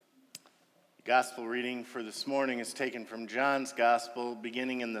The gospel reading for this morning is taken from John's gospel,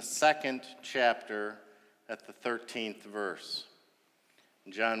 beginning in the 2nd chapter at the 13th verse.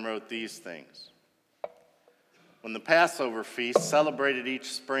 And John wrote these things. When the Passover feast, celebrated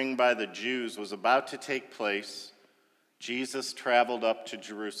each spring by the Jews, was about to take place, Jesus traveled up to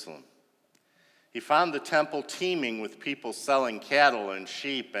Jerusalem. He found the temple teeming with people selling cattle and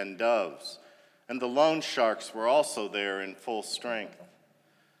sheep and doves, and the loan sharks were also there in full strength.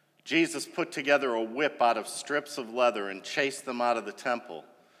 Jesus put together a whip out of strips of leather and chased them out of the temple,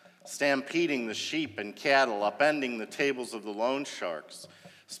 stampeding the sheep and cattle, upending the tables of the loan sharks,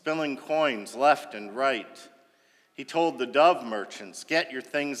 spilling coins left and right. He told the dove merchants, "Get your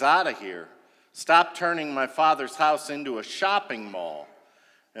things out of here. Stop turning my Father's house into a shopping mall."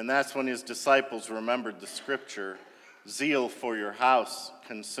 And that's when his disciples remembered the scripture, "Zeal for your house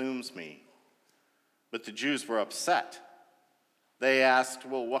consumes me." But the Jews were upset. They asked,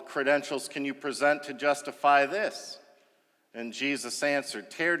 "Well, what credentials can you present to justify this?" And Jesus answered,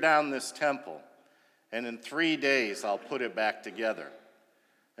 "Tear down this temple, and in 3 days I'll put it back together."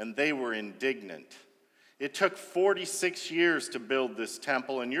 And they were indignant. "It took 46 years to build this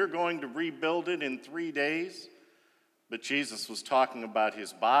temple, and you're going to rebuild it in 3 days?" But Jesus was talking about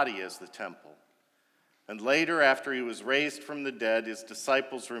his body as the temple. And later, after he was raised from the dead, his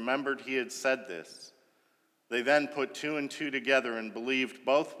disciples remembered he had said this. They then put 2 and 2 together and believed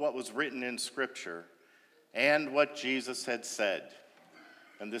both what was written in Scripture and what Jesus had said.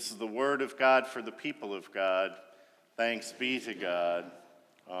 And this is the word of God for the people of God. Thanks be to God.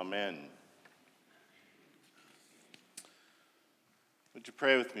 Amen. Would you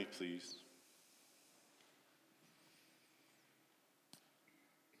pray with me, please?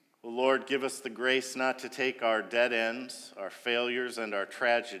 O Lord, give us the grace not to take our dead ends, our failures, and our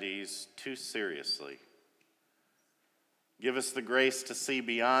tragedies too seriously. Give us the grace to see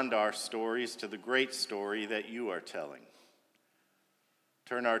beyond our stories to the great story that you are telling.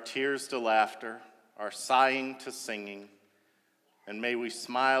 Turn our tears to laughter, our sighing to singing, and may we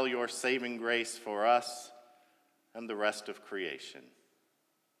smile your saving grace for us and the rest of creation.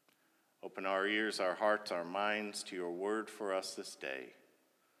 Open our ears, our hearts, our minds to your word for us this day.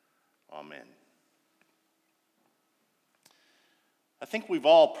 Amen. I think we've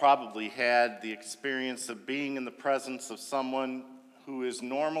all probably had the experience of being in the presence of someone who is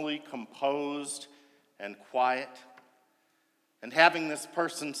normally composed and quiet, and having this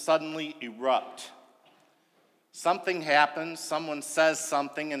person suddenly erupt. Something happens, someone says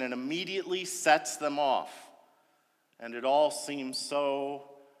something, and it immediately sets them off, and it all seems so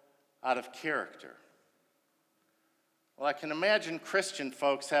out of character. Well, I can imagine Christian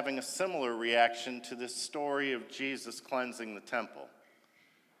folks having a similar reaction to this story of Jesus cleansing the temple.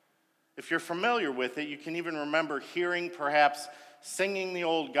 If you're familiar with it, you can even remember hearing, perhaps singing the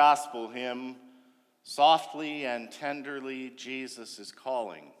old gospel hymn, "Softly and tenderly Jesus is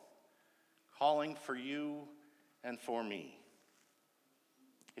calling for you and for me."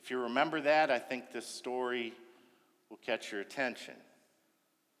 If you remember that, I think this story will catch your attention.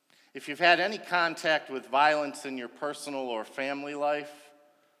 If you've had any contact with violence in your personal or family life,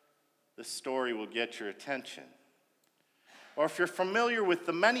 this story will get your attention. Or if you're familiar with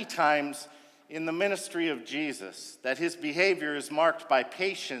the many times in the ministry of Jesus that his behavior is marked by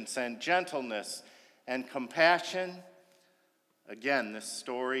patience and gentleness and compassion, again, this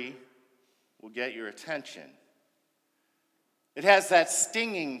story will get your attention. It has that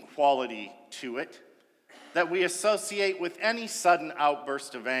stinging quality to it that we associate with any sudden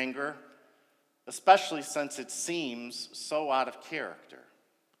outburst of anger, especially since it seems so out of character.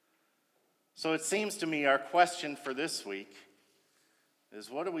 So it seems to me our question for this week is,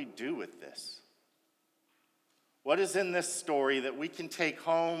 what do we do with this? What is in this story that we can take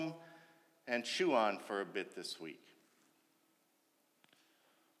home and chew on for a bit this week?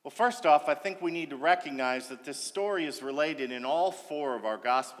 Well, first off, I think we need to recognize that this story is related in all 4 of our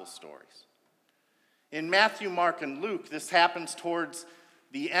gospel stories. In Matthew, Mark, and Luke, this happens towards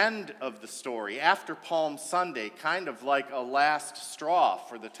the end of the story, after Palm Sunday, kind of like a last straw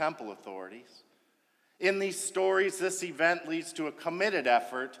for the temple authorities. In these stories, this event leads to a committed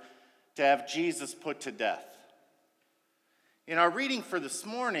effort to have Jesus put to death. In our reading for this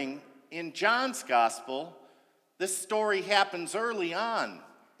morning, in John's gospel, this story happens early on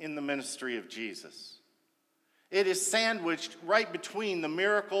in the ministry of Jesus. It is sandwiched right between the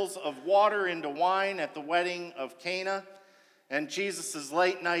miracles of water into wine at the wedding of Cana and Jesus'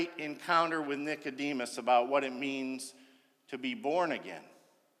 late night encounter with Nicodemus about what it means to be born again.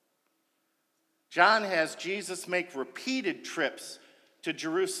 John has Jesus make repeated trips to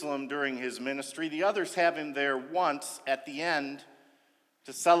Jerusalem during his ministry. The others have him there once at the end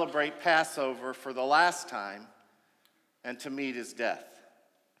to celebrate Passover for the last time and to meet his death.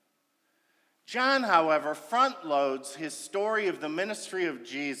 John, however, front loads his story of the ministry of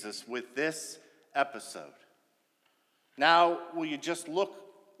Jesus with this episode. Now, will you just look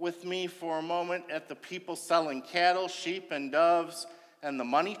with me for a moment at the people selling cattle, sheep, and doves, and the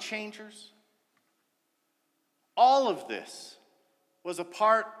money changers? All of this was a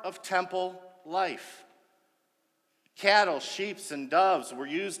part of temple life. Cattle, sheep, and doves were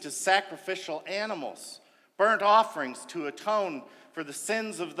used as sacrificial animals, burnt offerings to atone for the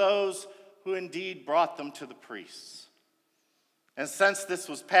sins of those who indeed brought them to the priests. And since this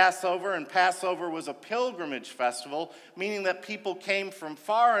was Passover, and Passover was a pilgrimage festival, meaning that people came from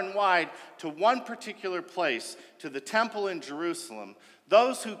far and wide to one particular place, to the temple in Jerusalem,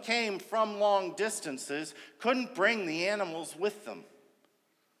 those who came from long distances couldn't bring the animals with them.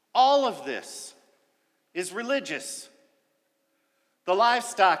 All of this is religious. The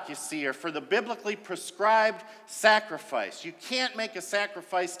livestock, you see, are for the biblically prescribed sacrifice. You can't make a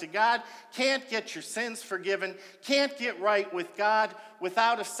sacrifice to God, can't get your sins forgiven, can't get right with God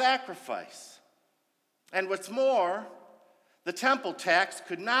without a sacrifice. And what's more, the temple tax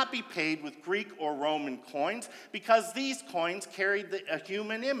could not be paid with Greek or Roman coins because these coins carried a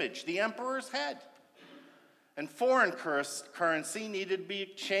human image, the emperor's head. And foreign currency needed to be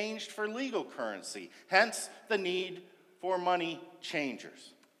exchanged for legal currency, hence the need for money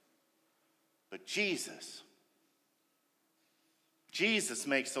changers. But Jesus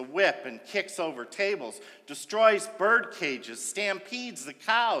makes a whip and kicks over tables, destroys bird cages, stampedes the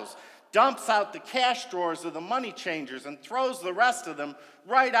cows, dumps out the cash drawers of the money changers, and throws the rest of them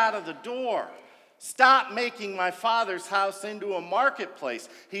right out of the door. "Stop making my Father's house into a marketplace,"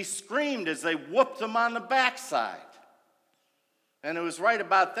 he screamed as they whooped him on the backside. And it was right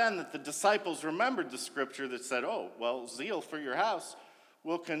about then that the disciples remembered the scripture that said, "Oh, well, zeal for your house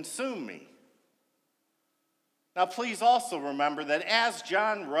will consume me." Now, please also remember that as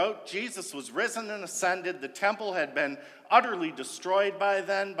John wrote, Jesus was risen and ascended. The temple had been utterly destroyed by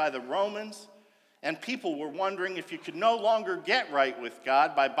then by the Romans, and people were wondering if you could no longer get right with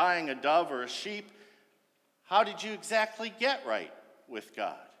God by buying a dove or a sheep, how did you exactly get right with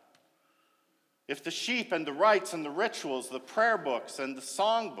God? If the sheep and the rites and the rituals, the prayer books and the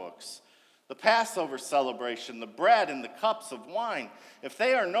song books, the Passover celebration, the bread and the cups of wine, if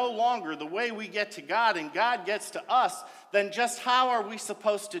they are no longer the way we get to God and God gets to us, then just how are we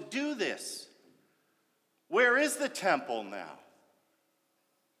supposed to do this? Where is the temple now?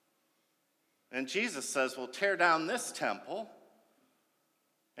 And Jesus says, "Well, tear down this temple,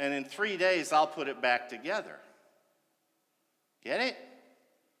 and in 3 days I'll put it back together." Get it?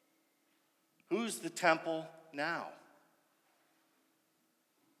 Who's the temple now?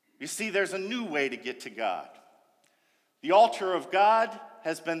 You see, there's a new way to get to God. The altar of God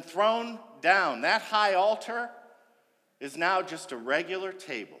has been thrown down. That high altar is now just a regular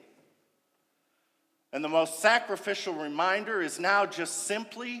table. And the most sacrificial reminder is now just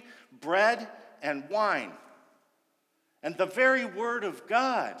simply bread and wine. And the very word of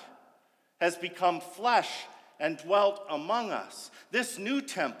God has become flesh and dwelt among us. This new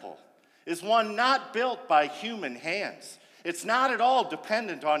temple is one not built by human hands. It's not at all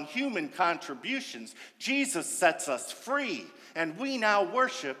dependent on human contributions. Jesus sets us free, and we now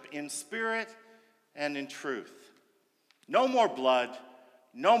worship in spirit and in truth. No more blood,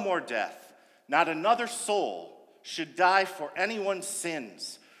 no more death. Not another soul should die for anyone's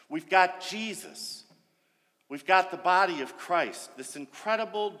sins. We've got Jesus. We've got the body of Christ, this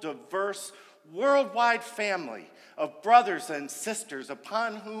incredible, diverse, worldwide family of brothers and sisters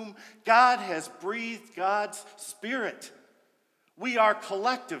upon whom God has breathed God's Spirit. We are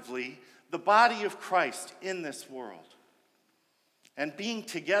collectively the body of Christ in this world. And being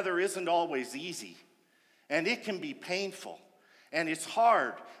together isn't always easy, and it can be painful, and it's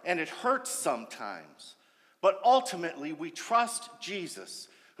hard, and it hurts sometimes. But ultimately, we trust Jesus,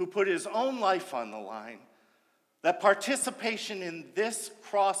 who put his own life on the line, that participation in this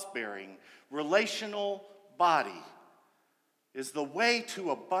cross-bearing, relational body is the way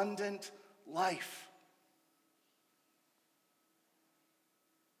to abundant life.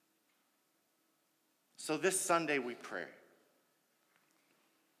 So this Sunday we pray,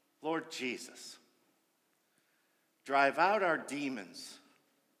 Lord Jesus, drive out our demons,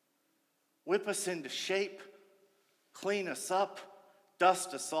 whip us into shape, clean us up,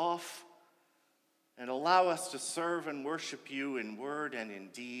 dust us off, and allow us to serve and worship you in word and in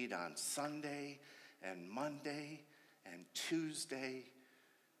deed on Sunday and Monday and Tuesday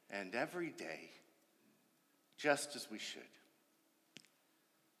and every day, just as we should.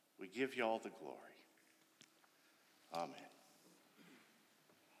 We give you all the glory. Amen.